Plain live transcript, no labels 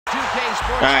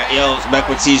Alright, yo, it's back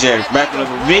with TJ. Back with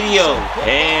another video.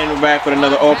 And we're back with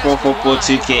another All-Pro Football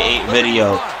 2K8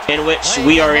 video, in which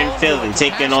we are in Philly,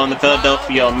 taking on the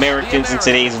Philadelphia Americans in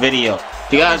today's video.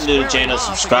 If you guys are new to the channel,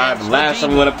 subscribe. And last time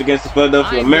we went up against the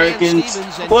Philadelphia Americans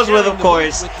was with, of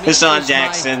course, Deshaun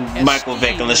Jackson, Michael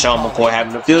Vick, and LaShawn McCoy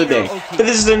having a field day. But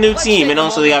this is a new team, and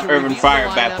also they have Urban Fryer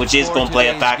back, which is going to play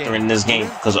a factor in this game,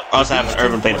 because us having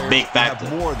Urban played a big factor.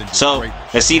 So,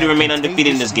 let's see to remain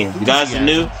undefeated in this game. If you guys are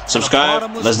new,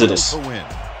 subscribe. Let's do this.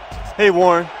 Hey,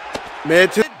 Warren. Man,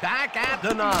 back at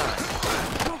the 9.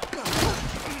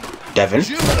 Devin.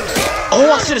 Oh,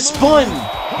 I should have spun.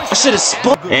 I should have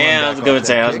spun. Yeah, that was a good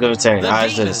return. That was a good return. That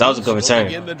was a good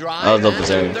return. That was a good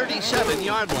return.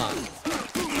 37-yard line.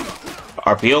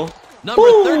 RPO.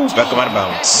 Woo! Back up out of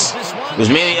bounds. It was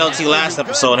mainly LT last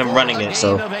episode, him running it,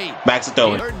 so back to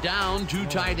throwing. Down 2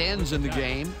 tight ends in the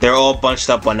game. They're all bunched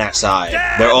up on that side.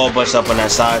 They're all bunched up on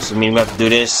that side, so I mean we have to do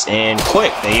this and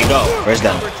quick. There you go. First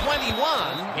down.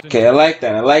 Okay, I like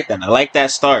that. I like that. I like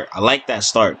that start. I like that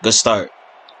start. Good start.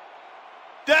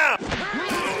 down.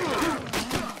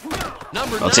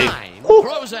 Number I'll 9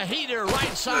 throws a heater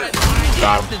right side.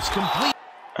 Got him. It's complete.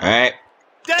 Alright.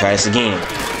 Try this again.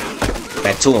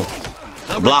 Back to him.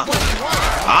 Block.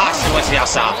 Ah, I should have went to the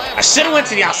outside. I should have went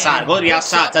to the outside. Go to the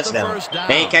outside. Touchdown.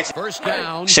 They ain't catch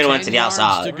it. Should have went to the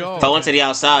outside. If I went to the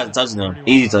outside, touchdown.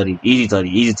 Easy 30. Easy 30.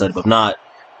 Easy 30. But not.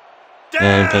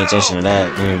 Man, pay attention to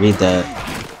that. Didn't read that.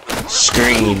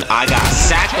 Screen. I got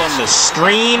sacked on the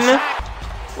screen.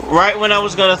 Right when I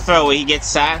was gonna throw it, he gets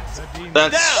sacked.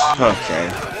 That's okay.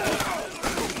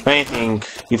 If anything,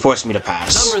 he forced me to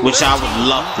pass, which I would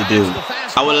love to do.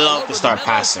 I would love to start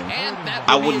passing.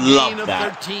 I would love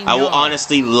that. I will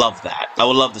honestly love that. I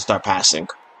would love to start passing.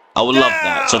 I would love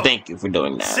that. So thank you for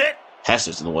doing that.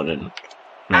 Hester's the one in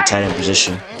a tight end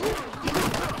position.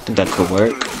 I think that could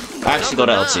work. I actually go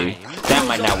to LT. That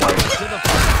might not work.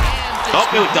 Oh,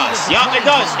 it does. Yeah, it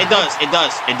does. It does. It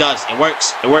does. It does. It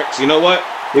works. It works. You know what?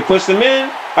 They pushed him in.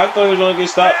 I thought he was going to get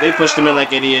stopped. They pushed him in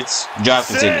like idiots. Drive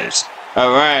continues.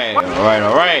 All right. All right.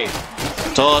 All right.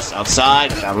 Toss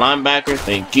outside. Got linebacker.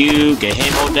 Thank you. Get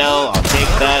him, Odell. I'll take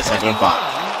that. Second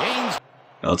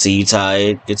 5. LT, you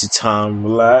tired. Get your time.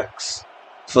 Relax.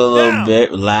 For a little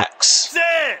bit. Relax.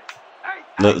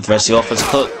 Look, the rest of the offense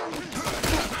cook.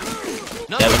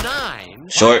 Devin.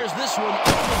 Short.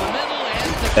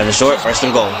 Devin short. First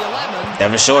and goal.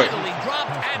 Devin short.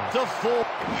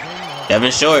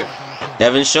 Devin short.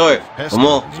 Devin short. Come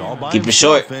on. Keep it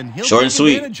short. Short and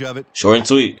sweet. Short and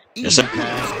sweet. Yes, sir.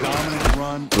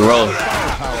 We're rolling.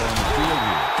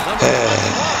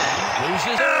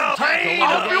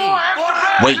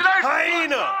 Wait.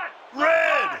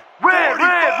 Red.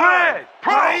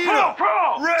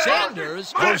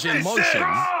 Sanders goes in motion.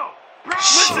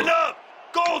 Listen up.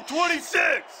 Goal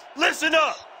 26. Listen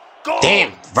up. Goal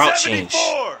Damn, route change.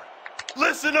 74.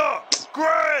 Listen up.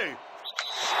 Gray.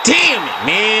 Damn it,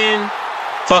 man.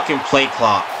 Fucking play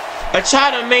clock. I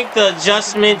tried to make the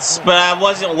adjustments, but I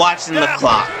wasn't watching the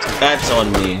clock. That's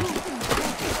on me.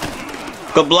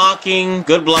 Good blocking.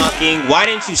 Good blocking. Why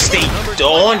didn't you stay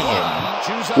on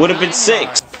him? Would have been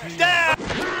 6. Get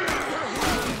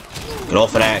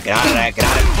off of that. Get out of that. Get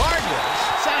out of it.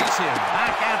 Sacks him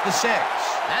back at the 6.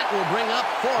 That will bring up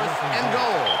 4th and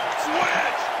goal.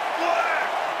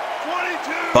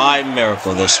 By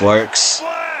miracle, this works.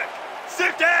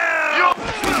 Sit down.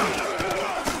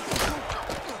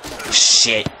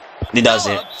 Shit. It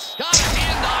doesn't.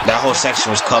 That whole section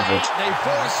was covered.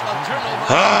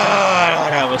 Ah,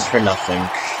 that was for nothing.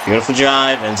 Beautiful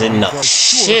drive ends in nothing.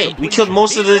 Shit, we killed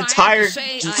most of the entire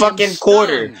fucking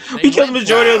quarter. We killed the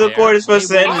majority of the quarters for us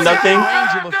to end in nothing.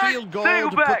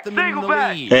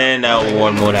 And now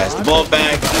Warren Moon has the ball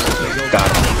back.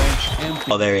 Got him.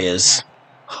 Oh, there he is.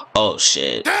 Oh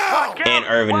shit. And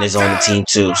Irvin is on the team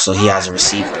too, so he has a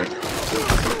receiver.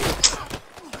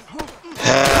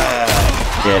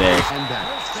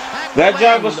 That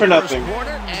job was for nothing.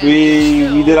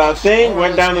 We did our thing,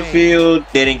 went down the field,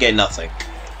 didn't get nothing.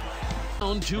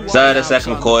 Started the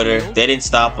second quarter. They didn't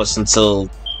stop us until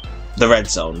the red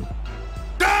zone.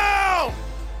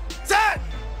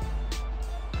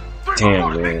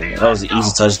 Damn, man. That was an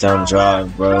easy touchdown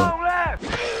drive, bro.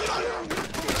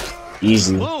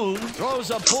 Easy. Throws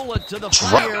a bullet to the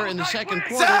fire in the second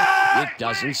quarter. It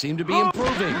doesn't seem to be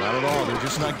improving. Not at all. They're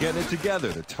just not getting it together.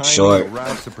 The timing, short. the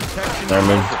routes, the protection.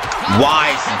 Thurman.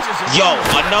 Why? Yo,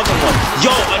 another one.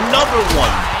 Yo, another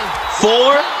one.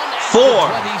 4, 4,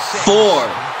 4,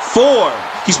 4.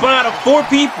 He spun out of 4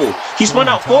 people. He spun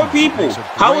out 4 people.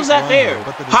 How is that fair?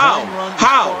 How?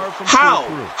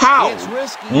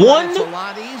 1,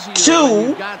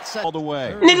 2.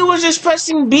 Nigga was just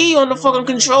pressing B on the fucking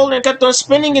controller and kept on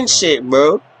spinning and shit,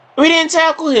 bro. We didn't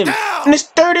tackle him. And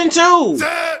it's 3rd and 2.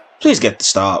 Please get the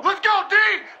stop. Let's go, D!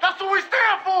 That's what we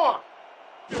stand for!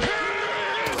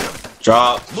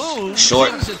 Drop.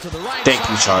 Short. Thank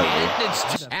you, Charlie.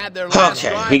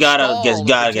 Okay, we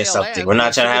gotta get something. We're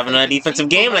not trying to have another defensive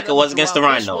game like it was against the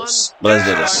Rhinos. But let's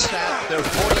do this.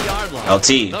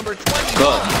 LT.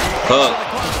 Cook.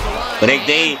 But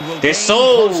they're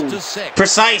so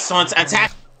precise on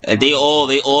attack. They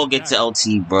all get to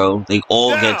LT, bro. They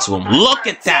all get to him. Look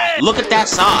at that. Look at that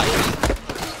side.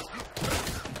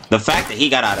 The fact that he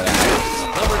got out of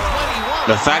that.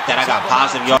 The fact that I got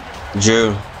positive yards.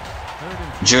 Drew.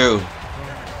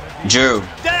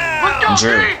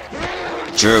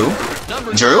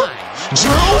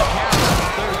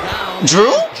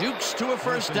 Jukes to a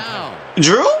first down.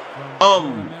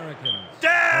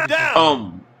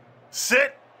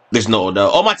 Sit. There's no Odell.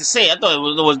 Oh, I'm about to say. I thought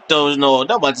there was no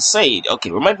Odell. I'm about to say.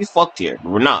 Okay, we might be fucked here, but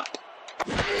we're not.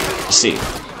 Let's see.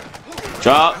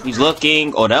 Drop. He's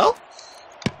looking. Odell?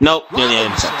 Nope, nearly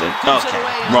intercepted. Okay,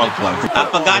 wrong play. I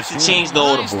forgot to change the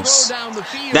audibles.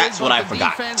 That's what I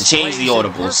forgot. To change the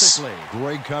audibles.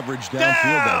 Great coverage downfield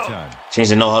that time. Change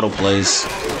the no huddle plays.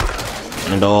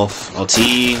 And off. LT.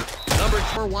 Number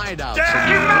 4 wideout.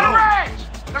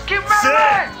 Let's keep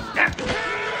moving.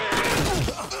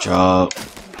 Drop.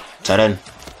 Tight end.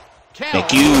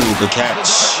 Thank you. Good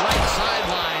catch.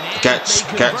 Good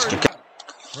catch.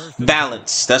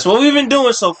 Balance. That's what we've been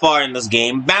doing so far in this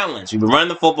game. Balance. We've been running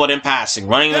the football, then passing.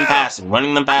 Running, then passing.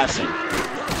 Running, then passing.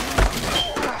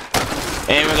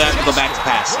 And we're going to have to go back to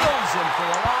passing.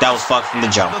 That was fucked from the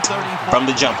jump. From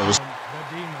the jump. It was...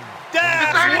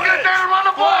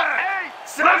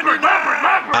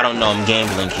 I don't know. I'm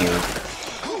gambling here.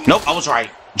 Nope, I was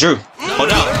right. Drew. Oh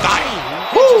no. Got it.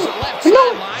 Woo!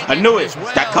 No. I knew it.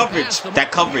 That coverage.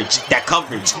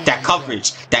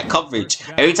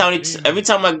 Every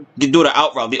time I do the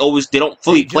out route, they don't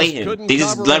fully play him. They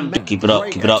just let him keep it up.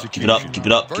 Let's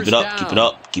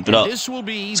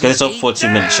get this up for 2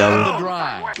 minutes, shall we?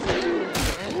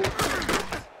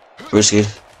 Risky.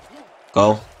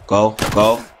 Go.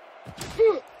 2-2.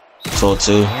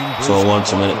 2-1,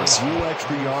 2 minutes.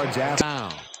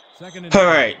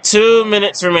 Alright, 2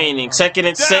 minutes remaining. 2nd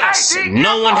and 6.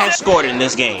 No one has scored in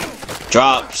this game.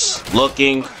 Drops,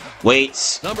 looking,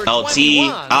 waits, LT,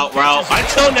 out route.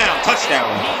 Until now, touchdown.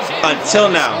 Until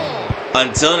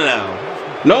now.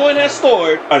 No one has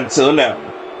scored until now.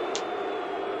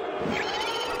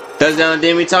 Touchdown,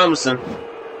 Damien Thomason.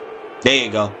 There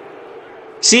you go.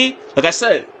 See, like I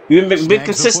said, we've been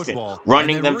consistent.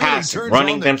 Running, then passing.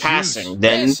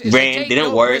 Then ran,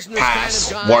 didn't work.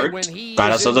 Pass, worked.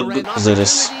 Got ourselves a good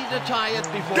position.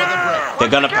 They're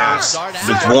gonna pass.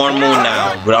 It's Warren Moon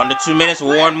now. We're under 2 minutes.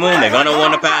 Warren Moon. They're gonna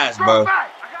want to pass, bro.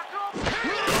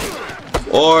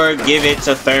 Or give it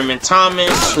to Thurman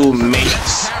Thomas, who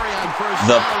makes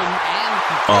the.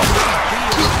 I'm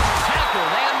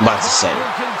about to say.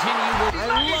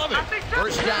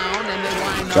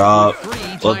 Drop,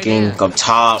 looking up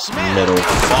top, middle.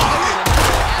 Fuck.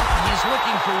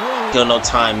 Still no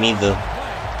time either.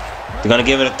 They're gonna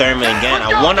give it a Thurman again.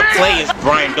 I want to play as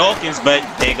Brian Dawkins, but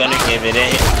they're gonna give it a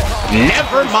hit.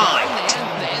 Never mind.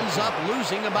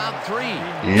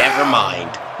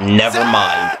 Never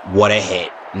mind. What a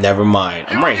hit. Never mind.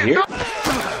 I'm right here.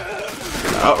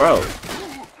 Out road.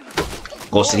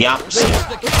 Goes to the opposite.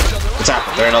 What's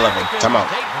happening? 3rd and 11. Time out.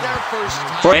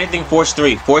 For anything, force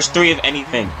 3. Force 3 of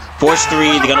anything. Force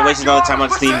 3. They're gonna waste another time on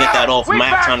the team. Get that off. We might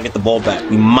have time to get the ball back.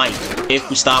 We might, if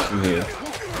we stop from here.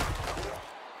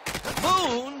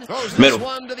 Middle.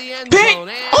 Pick!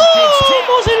 Oh!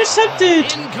 Almost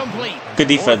intercepted! Good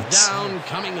defense.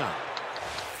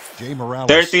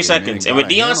 33 seconds. And with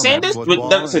Deion Sanders,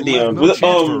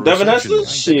 Devin Hester,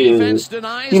 shit.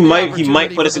 He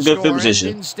might put us in good field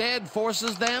position.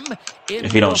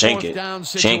 If he don't shank it.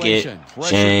 Shank it.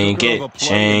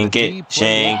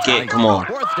 Come on.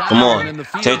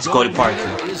 Take it to Cody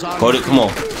Parker. Cody, come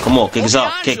on. Kick us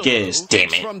up. Kick is.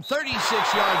 Damn it.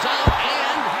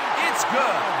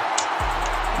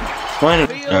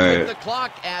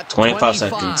 25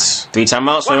 seconds. 3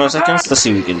 timeouts, 21 seconds. Let's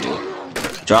see what we can do.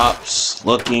 Drops,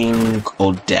 looking,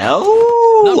 Odell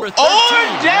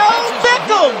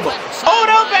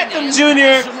Beckham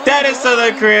Jr. That is to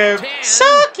the crib.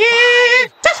 Suck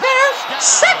it. Touchdown.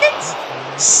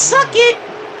 Suck it.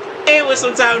 It was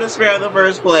some time to spare on the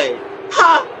first play.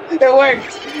 Ha It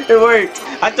worked. It worked.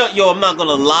 I thought, yo, I'm not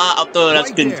gonna lie. I thought I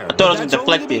was gonna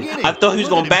deflect it. I thought he was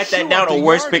gonna bat that down or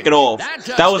worse, pick it off.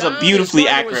 That was a beautifully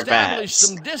accurate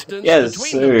pass. Yes,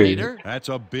 sir. That's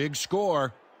a big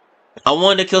score. I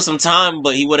wanted to kill some time,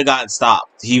 but he would have gotten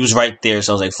stopped. He was right there,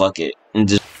 so I was like, fuck it. And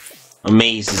just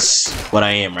amazed is what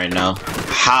I am right now.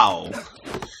 How?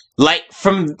 Like,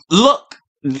 look,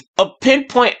 a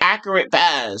pinpoint accurate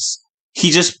pass. He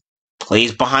just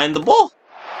plays behind the ball.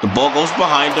 The ball goes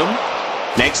behind him.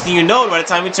 Next thing you know, by the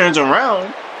time he turns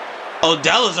around,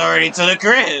 Odell is already to the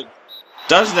crib.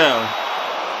 Touchdown.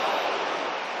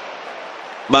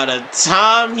 By the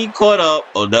time he caught up,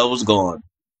 Odell was gone.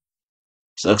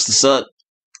 Sucks to suck.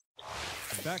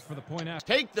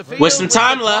 With some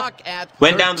time left,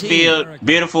 went down the field.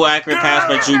 Beautiful, accurate pass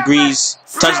by Drew Brees.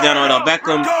 Touchdown on Odell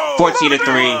Beckham.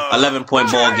 14-3,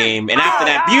 11-point ball game. And after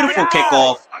that beautiful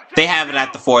kickoff, they have it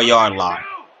at the 4-yard line.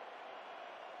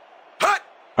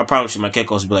 I promise you, my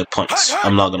kickoffs will be like punts.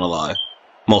 I'm not gonna lie.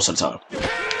 Most of the time.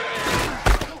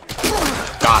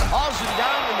 Got him.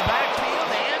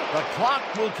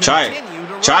 Try it.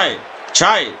 Try it.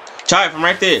 Try it. Try it from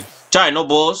right there. Try it. No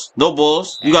balls. No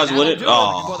balls. You guys with it?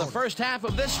 Oh. And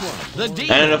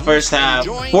in the first half,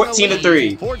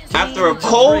 14-3. After a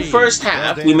cold first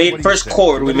half, we made first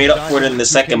quarter. We made up for it in the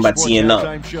second by teeing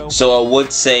up. So I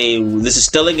would say this is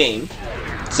still a game.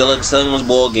 Still anyone's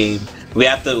ball game. We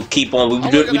have to keep on. We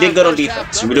did good on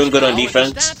defense. We're doing good on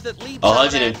defense.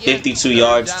 152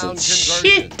 yards to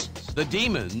shit. The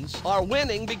Demons are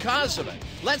winning because of it.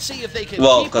 Let's see if they can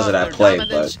keep up their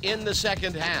dominance in the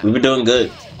second half. We were doing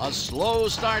good. A slow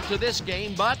start to this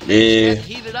game, but things get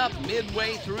heated up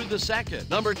midway through the second.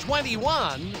 Number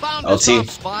 21 found a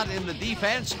soft spot in the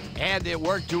defense, and it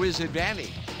worked to his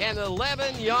advantage. An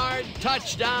 11-yard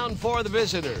touchdown for the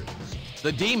visitors.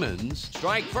 The Demons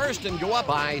strike first and go up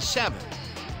by 7.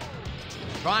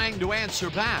 Trying to answer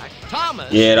back,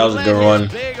 Thomas. Yeah, that was a good one.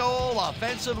 Big old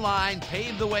offensive line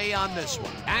paved the way on this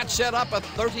one. That set up a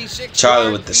 36.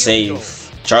 Charlie with the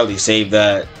save. Charlie saved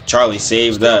that. Charlie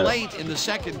saved that. Late in the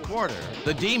second quarter,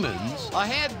 the Demons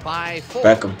ahead by 4.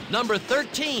 Beckham. Number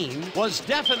 13 was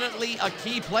definitely a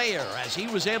key player as he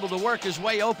was able to work his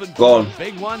way open for a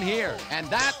big one here, and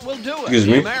that will do it. Excuse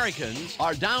the me. Americans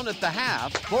are down at the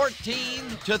half,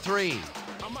 14-3.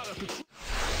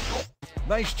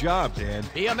 Nice job, Dan.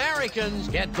 The Americans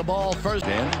get the ball first.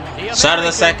 Start of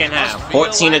the second half.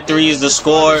 14-3 is the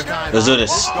score. Let's do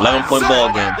this. 11-point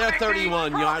ball game. Their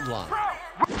 31-yard line.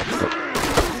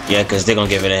 Yeah, because they're going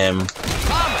to give it to him.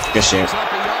 Good shit.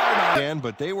 Dan,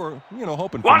 but they were,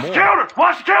 hoping for more. Watch the counter!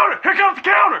 Watch the counter! Here comes the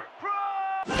counter!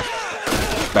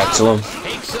 Back to him.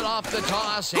 Takes it off the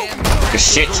toss and Good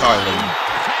shit, Charlie.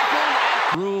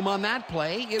 Room on that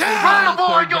play. It Run the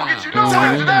boy, go get you no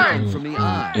touchdown from the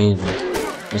eye.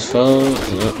 It's so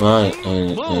right.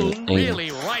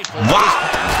 Really right.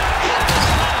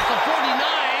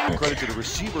 Credit to the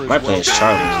receiver. My player is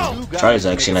Charlie. Charlie's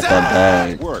actually not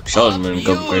that bad. Charlie's been a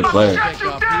great player.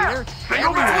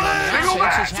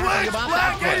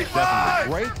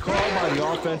 Great call by the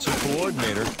offensive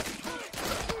coordinator.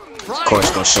 Of course,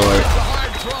 go short.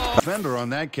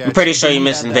 I'm pretty sure you're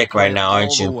missing Vic right now,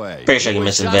 aren't you? Pretty sure you're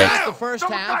missing Vic.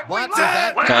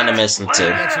 Kinda missing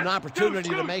too.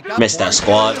 Missed that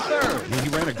squad. He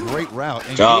ran a great route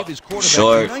and Drop. gave his quarterback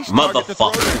Short. a nice target to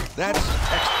throw to. Motherfucker. That's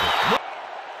excellent.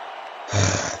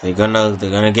 They're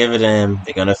gonna give it to him.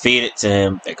 They're gonna feed it to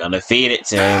him. They're gonna feed it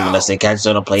to him unless they catch it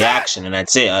on a play action, and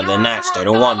that's it. Other than that, straight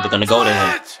to one, they're gonna go to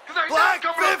him. Black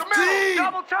 15!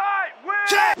 Double tight!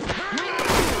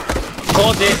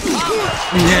 Called it.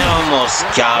 Yeah, almost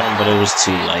got him, but it was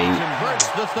too late. Converts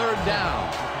the third down.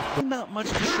 Not much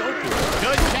to show for it.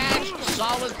 Good catch,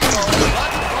 solid throw.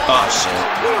 Oh shit.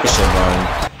 Good shit,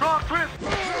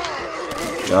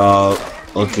 Brian.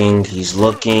 Looking, he's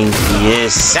looking, he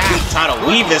is sacked. Trying to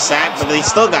weave the sack, but he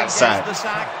still got sacked.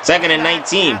 2nd and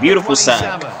 19, beautiful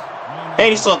sack. And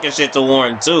he's talking shit to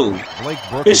Warren too.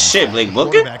 Good shit, Blake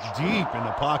Booker. Back deep in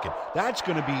the pocket. That's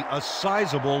going to be a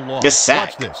sizable loss. Good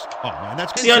sack. Watch this. Oh man,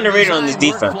 that's He's underrated on this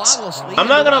defense. I'm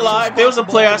not gonna lie, if there was a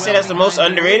player I say that's the most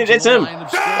underrated, it's him.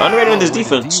 Underrated on this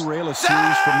defense. Derail a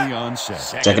series from the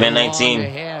onset. 2nd and 19.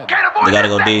 They gotta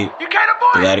go deep.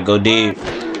 They gotta go deep.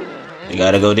 They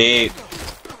gotta go deep.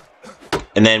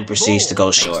 And then proceeds to go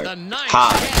short.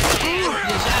 High.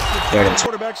 There it is.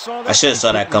 I should have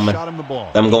saw that coming.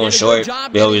 Them going short.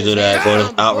 They always do that.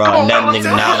 Going out route. And then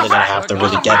now they're gonna have to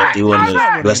really get it.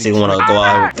 Unless they want to go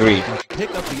out with 3.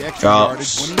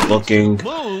 Drops. Looking.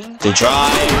 The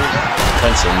drive.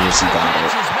 Clemson, you got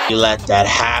it. You let that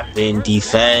happen,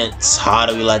 defense. How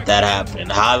do we let that happen?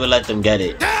 How do we let them get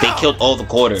it? They killed all the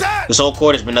quarter. This whole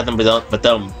quarter's been nothing but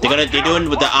them. They're doing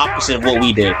with the opposite of what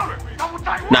we did.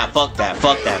 Nah, fuck that.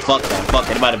 Fuck that. Fuck that. Fuck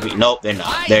it. About to be. Nope, they're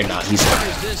not. They're not. He's fine.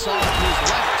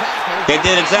 They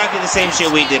did exactly the same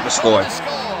shit we did but scored.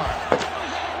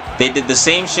 They did the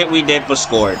same shit we did but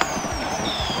scored.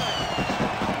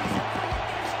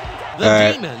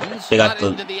 Alright. They got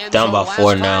the down by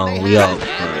 4 now. We out.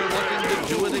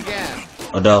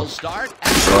 Although. Short.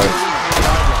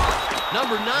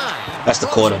 That's the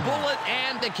quarter.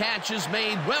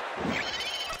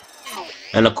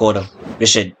 And the quarter. This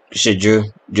shit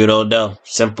Drew Odell.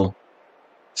 Simple.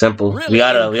 We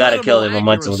gotta kill the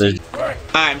momentum with this. Alright,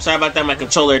 I'm sorry about that. My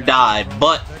controller died.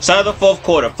 But start of the 4th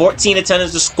quarter. 14-10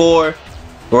 is the score.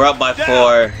 We're up by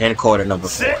 4 in quarter number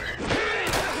 4.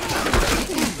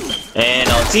 And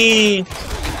LT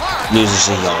loses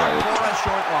a yard.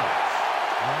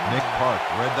 Nick Park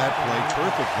read that play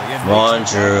perfectly. And come on,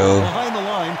 Drew.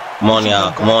 Come on,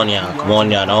 y'all. Come on, y'all. Come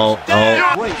on, y'all.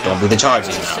 Don't be the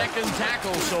Chargers now. Second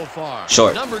tackle so far.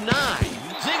 Short. Number 9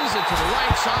 zings it to the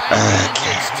right side. And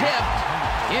it's tipped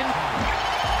in.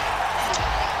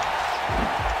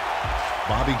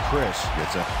 Bobby Chris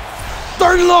gets a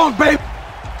 30 long, baby.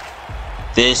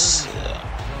 This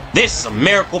is a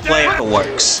miracle play if it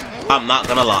works. I'm not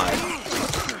gonna lie.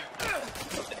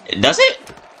 Does it?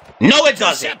 No, it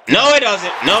doesn't. No, it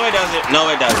doesn't. No, it doesn't. No,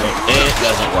 it doesn't. It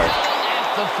doesn't work.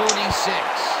 At the 46.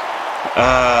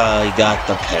 He got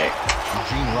the pick.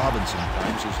 Eugene Robinson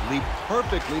times his leap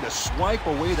perfectly to swipe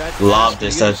away that. Loved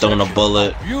it. Started throwing a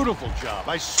bullet. Beautiful job.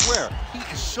 I swear, he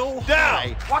is so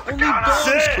high. Only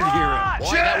dogs can hear him.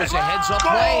 Boy, that was a heads-up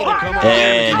play to come up.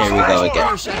 And here we go again.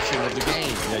 Interception of the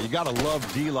game. Yeah, you gotta love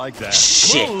D like that.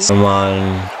 Shit.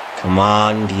 Come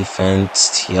on,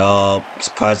 defense. Yup.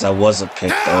 Surprised that was a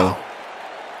pick though.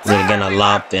 Then again, I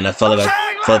lopped and I felt like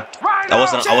I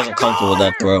wasn't comfortable with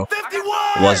that throw.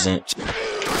 Wasn't.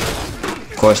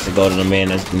 Of course, to go to the man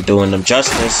that's been doing them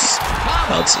justice.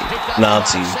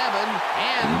 Melty.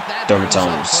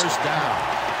 Dermatomes.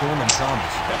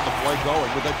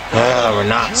 We're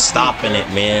not stopping it,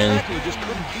 man.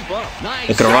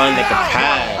 They can run, they can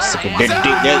pass.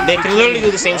 They can literally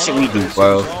do the same shit we do,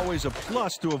 bro. We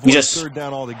just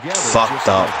fucked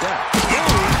up.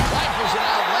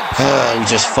 We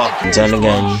just fucked done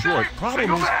again.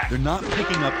 Problem is, they're not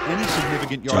picking up any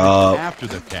significant yardage after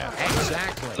the cap.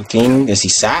 Looking, is he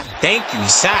sacked? Thank you, he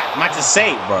sacked. I'm about to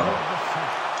say, bro.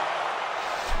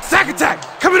 Sack attack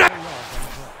coming out.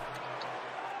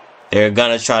 They're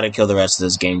gonna try to kill the rest of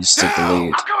this game to stick the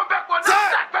lead.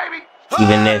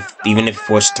 Even if it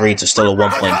forced 3, it's still a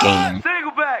 1-point game.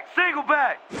 Single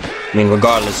back. I mean,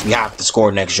 regardless, we have to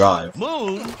score next drive.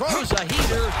 Moon throws a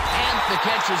heater, and the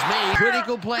catch is made.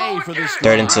 Critical play for this.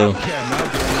 3rd and 2.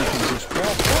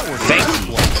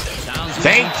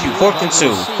 Thank you. 4th and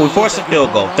 2. We forced a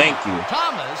field goal. Thank you.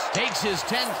 Thomas takes his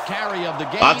 10th carry of the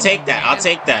game. I'll take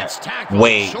that.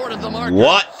 Wait,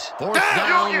 what?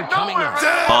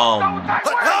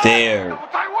 There.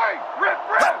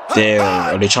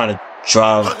 Are they trying to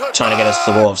get us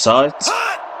to go offsides?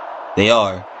 They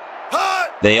are.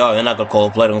 They're not gonna call a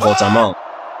play. They're gonna call timeout.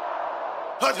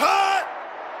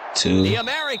 2.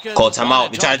 Call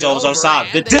timeout. They try to draw us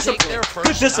offside. Good discipline,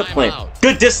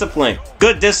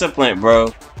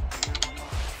 bro.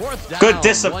 Good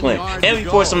discipline. And we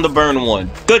forced them to burn 1.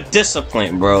 Good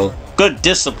discipline, bro. Good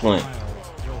discipline.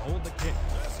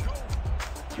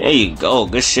 There you go.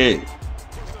 Good shit.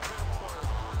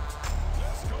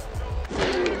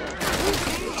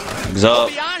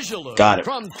 Up. Got it.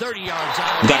 We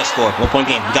gotta score. 1-point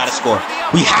game. We gotta score.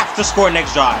 We have to score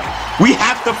next drive. We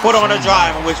have to put on a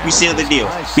drive in which we seal the deal.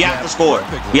 We have to score.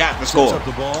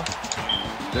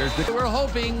 We're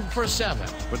hoping for 7.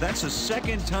 But that's the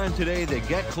 2nd time today they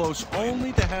get close,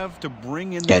 only to have to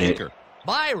bring in the Get it. kicker.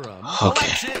 Byram.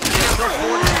 Okay.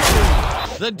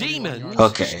 The Demons.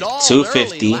 Okay.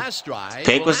 250.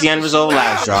 Pick was the end result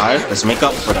last drive. Let's make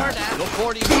up for that.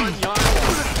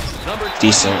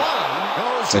 Decent.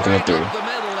 2nd and 3.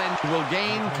 Will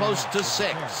gain close to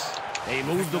 6. They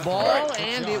move the ball,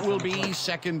 and it will be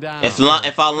 2nd down. If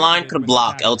our line could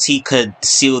block, LT could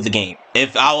seal the game.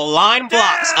 If our line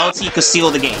blocks, LT could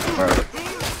seal the game, bro.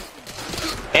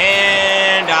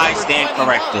 And I stand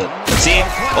corrected. See?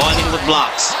 All I need was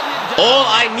blocks. All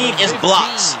I need is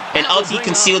blocks, and LT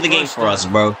can seal the game for us,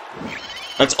 bro.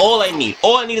 That's all I need.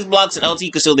 All I need is blocks, and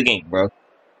LT can seal the game, bro.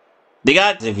 They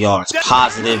got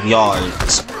positive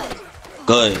yards.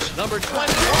 Good. Number 21.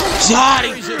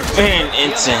 Ran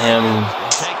into him.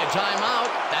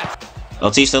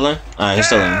 LT still in? Alright, he's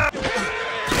still in.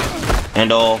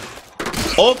 And all.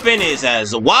 open is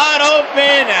as wide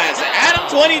open as Adam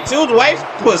 22's wife's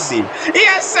pussy.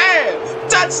 Yes, sir.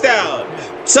 Touchdown.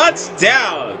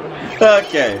 Touchdown.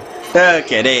 Okay.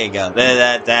 Okay, there you go.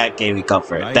 That gave me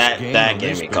comfort. Nice that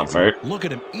gave me comfort. Look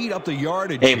at him eat up the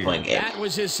yardage. 8-point game. That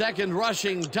was his second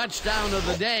rushing touchdown of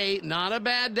the day. Not a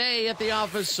bad day at the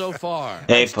office so far.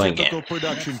 8-point game.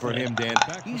 Production for him, Dan.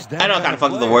 I know I kind of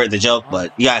fucked with the joke,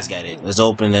 but you guys get it. As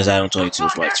open as Adam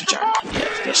 22's wife's return.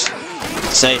 Yeah, just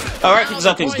say. All right, keep this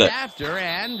up. Things good. After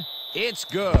and it's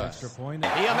good. It's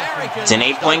an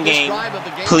 8-point game.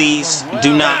 Please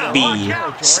do not be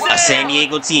a San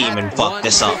Diego team and fuck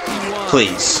this up.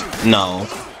 Please. No.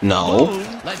 No.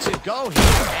 Let's it go here.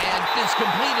 And it's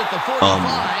complete at the 45.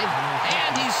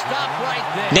 And he's stopped right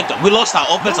there. Nick, we lost our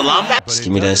offensive linebacker.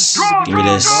 Give me this. Give me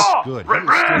this.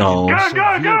 No.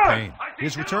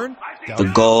 His return?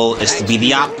 The goal is to be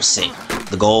the opposite.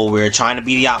 The goal, we're trying to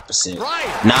be the opposite.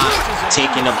 Not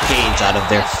taking a page out of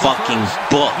their fucking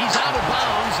book. He's out of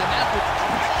bounds, and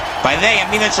by they, I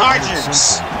mean the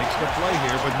Chargers. Makes the play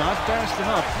here, but not fast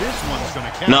enough. This one's going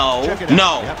to count.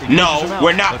 No,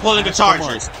 we're not pulling the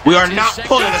Chargers. We are not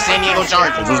pulling the San Diego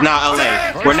Chargers. Who's not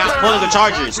LA. We're not pulling the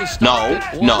Chargers. No.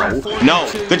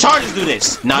 The Chargers do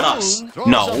this, not us.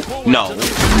 No.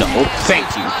 Thank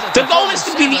you. The goal is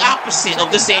to be the opposite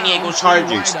of the San Diego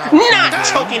Chargers. Not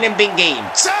choking in big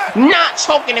games. Not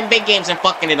choking in big games and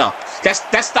fucking it up.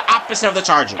 That's the opposite of the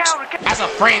Chargers. As a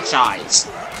franchise.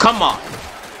 Come on.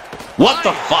 What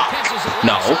the fuck?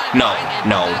 No.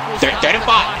 Third and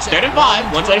 5. It's 3rd and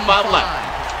 5. 125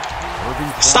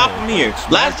 left. Stop him here.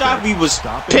 Last drive we was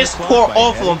piss poor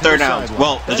awful on 3rd downs.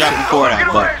 Well, the drive before that,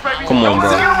 but come on,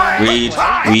 bro.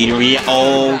 Read.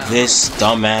 Oh, this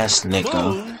dumbass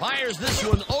nigga. fires this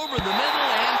one over the middle,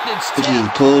 and it's He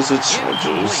pulls the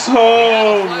Chargers.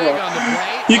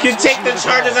 Oh, you can take the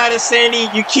Chargers out of San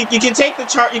Diego. You can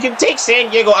take San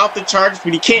Diego out the Chargers,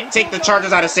 but you can't take the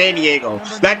Chargers out of San Diego.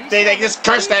 They just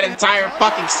cursed that entire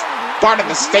fucking part of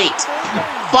the state.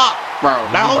 Fuck, bro.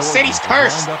 That whole city's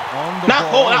cursed. Not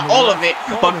all of it,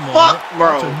 but fuck,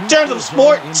 bro. In terms of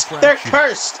sports, they're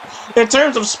cursed. In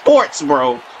terms of sports,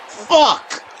 bro.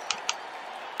 Fuck.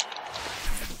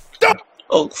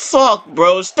 Oh fuck,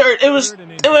 bro.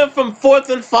 It went from 4th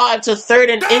and 5 to 3rd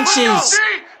and inches.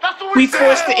 We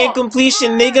forced the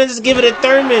incompletion. They gonna just give it a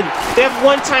Thurman. They have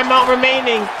 1 timeout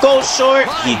remaining. Go short.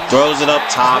 He throws it up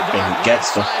top and he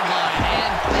gets the.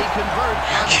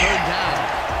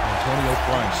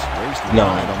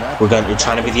 No, we're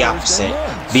trying to be the opposite.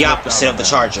 The opposite of the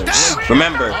Chargers.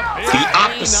 Remember, the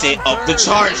opposite of the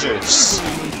Chargers.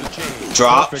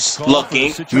 Drops,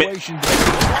 looking.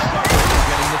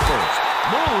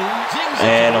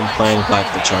 And I'm playing like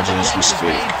the Chargers as we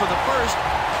speak.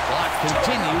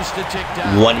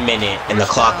 1 minute and the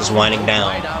clock is winding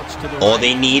down. All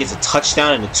they need is a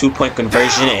touchdown and a 2-point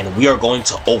conversion, and we are going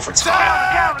to overtime.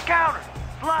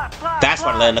 That's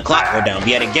why they're letting the clock go down.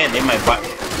 Yet again,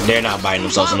 they're not biting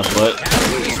themselves in the foot.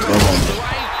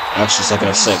 Actually, 2nd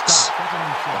and 6.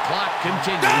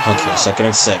 Okay, 2nd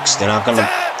and 6.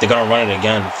 They're gonna run it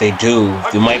again. If they do,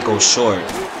 they might go short.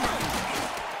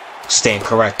 Staying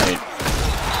corrected.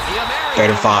 3rd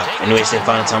and 5. Anyways, they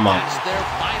find a timeout.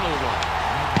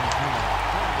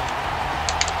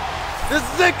 This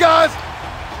is it, guys.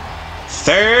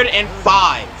 3rd and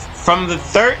 5 from the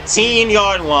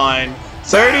 13-yard line.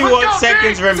 31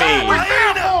 seconds remain.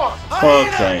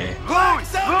 Okay.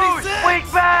 Louis, wake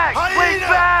back.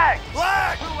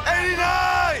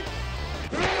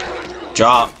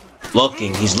 Drop.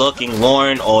 Looking. He's looking.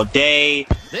 Lauren all day.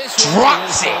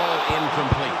 Drops it.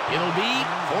 Incomplete. It'll be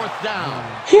 4th down.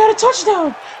 He had a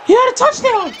touchdown. He had a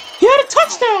touchdown. He had a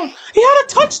touchdown. He had a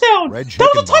touchdown. That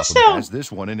was a touchdown. Has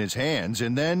this one in his hands,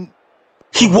 and then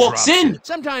he walks in.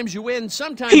 Sometimes you win,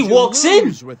 sometimes he walks you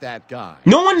lose in with that guy.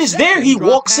 No one is there. He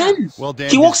walks in. Well, Dan,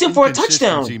 he walks in for a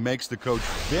touchdown. He makes the coach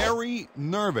very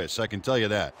nervous, I can tell you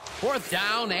that. 4th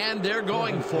down, and they're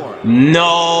going for it.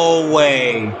 No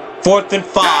way. 4th and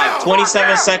 5.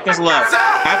 27 seconds left.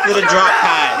 After the drop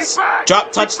pass.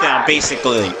 Drop touchdown,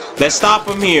 basically. Let's stop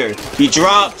him here. He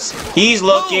drops. He's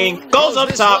looking. Goes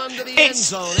up top.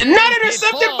 It's not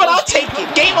intercepted, but I'll take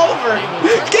it. Game over.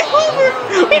 Game over.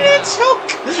 We didn't choke.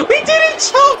 We didn't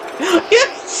choke.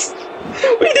 Yes.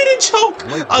 We didn't choke.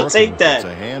 I'll take that.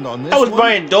 That was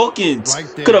Brian Dawkins.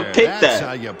 Could have picked that.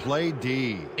 How you play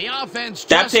D.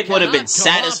 That pick would have been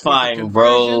satisfying,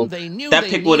 bro. That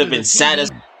pick would have been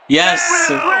satisfying. Yes.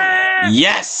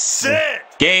 Yes.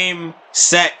 Game,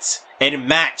 set, and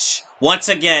match. Once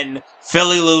again,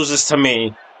 Philly loses to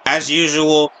me, as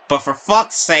usual. But for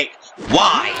fuck's sake,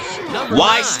 why?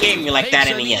 Why scare me like that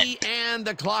in the end? And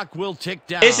the clock will tick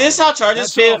down. Is this how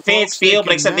Chargers fans feel,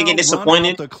 but except they get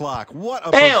disappointed? The clock. What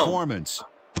a Damn. performance.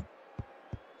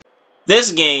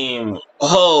 This game,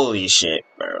 holy shit,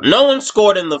 bro. No one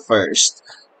scored in the first.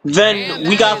 Then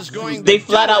they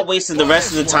flat out wasted the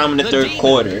rest of the time in the third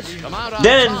quarter.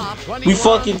 Then we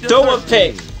fucking throw a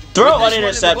pick, throw an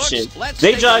interception.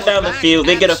 They drive down the field,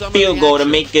 they get a field goal to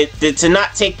make it, to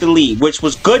not take the lead, which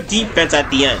was good defense at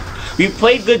the end. We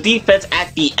played good defense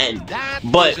at the end,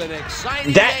 but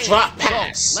that drop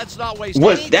pass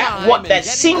was that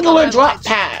singular drop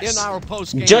pass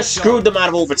just screwed them out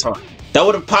of overtime. That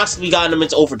would have possibly gotten him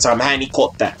into overtime hadn't he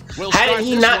caught that. Hadn't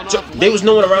he not, there was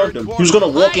no one around him. He was going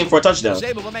to walk in for a touchdown.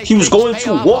 He was going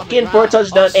to walk in for a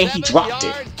touchdown and he dropped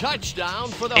it.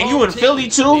 And you in Philly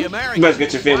too? You better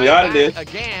get your family out of there.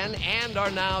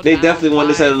 They definitely want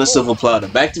this at a silver platter.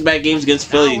 Back-to-back games against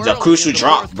Philly, a crucial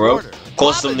drop, bro.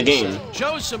 Cost them the game.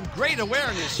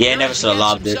 Yeah, never should have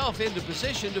lobbed it.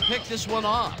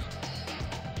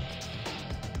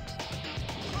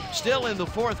 Still in the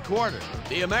fourth quarter,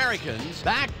 the Americans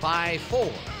back by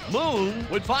 4. Moon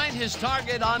would find his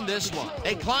target on this one.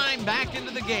 They climb back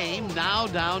into the game, now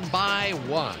down by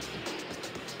 1.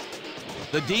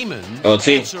 The Demons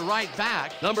answer right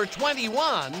back. Number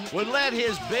 21 would let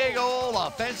his big old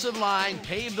offensive line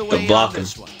pave the way on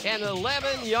this one. An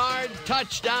 11-yard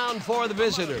touchdown for the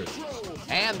visitors.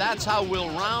 And that's how we'll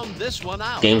round this one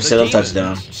out. Game set up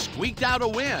touchdown. Squeaked out a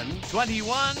win,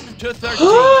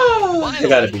 21-13. It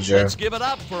gotta be George. Let's give it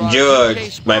up for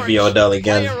George might be Odell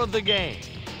again. Player of the game.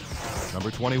 Number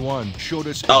 21 showed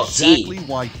us exactly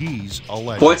why he's a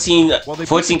legend.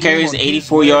 14 carries,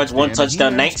 84 yards, 1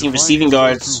 touchdown, 19 receiving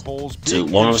yards,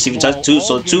 1 receiving touchdown, 2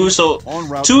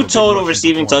 total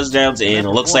receiving touchdowns, and it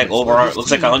looks like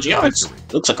 100 yards.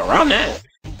 Looks like around that.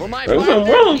 Correct me if I'm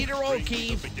wrong.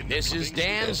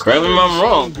 Correct me if I'm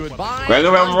wrong. Correct me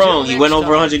if I'm wrong. He went over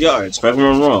 100 yards. Correct me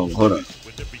if I'm wrong. Hold on.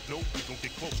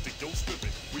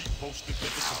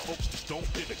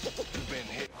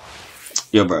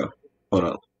 Yo, bro. Hold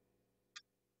on.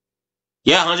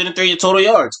 Yeah, 103 total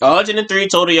yards. 103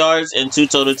 total yards and 2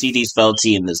 total TDs for LT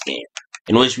in this game,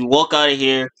 in which we walk out of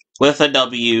here with a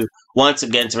W once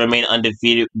again to remain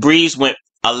undefeated. Breeze went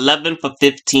 11 for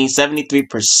 15,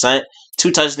 73%,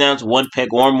 2 touchdowns, 1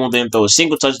 pick. Warren didn't throw a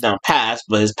single touchdown pass,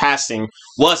 but his passing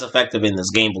was effective in this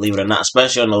game, believe it or not,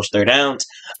 especially on those third downs.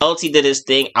 LT did his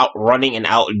thing, outrunning and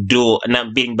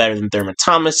not being better than Thurman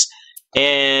Thomas.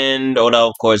 And Odell,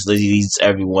 of course, leads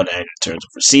everyone in terms of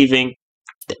receiving.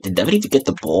 Did Devin even get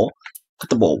the ball? Got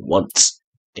the ball once.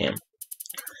 Damn.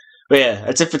 But yeah,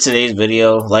 that's it for today's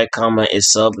video. Like, comment, and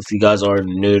sub if you guys are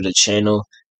new to the channel.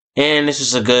 And this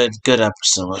was a good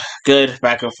episode. Good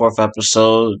back and forth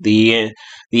episode. The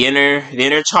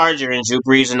inner Charger and Drew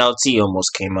Brees and LT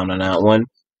almost came out on that one.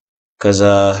 Because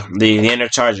the inner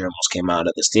Charger almost came out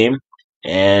of this team.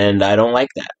 And I don't like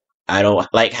that. I don't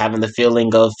like having the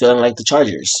feeling of feeling like the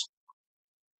Chargers.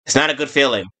 It's not a good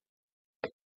feeling.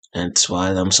 And that's why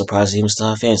I'm surprised he even still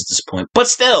have fans at this point. But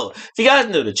still, if you guys are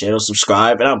new to the channel,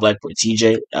 subscribe. And I'm Blackboy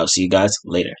TJ. I'll see you guys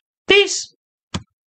later. Peace.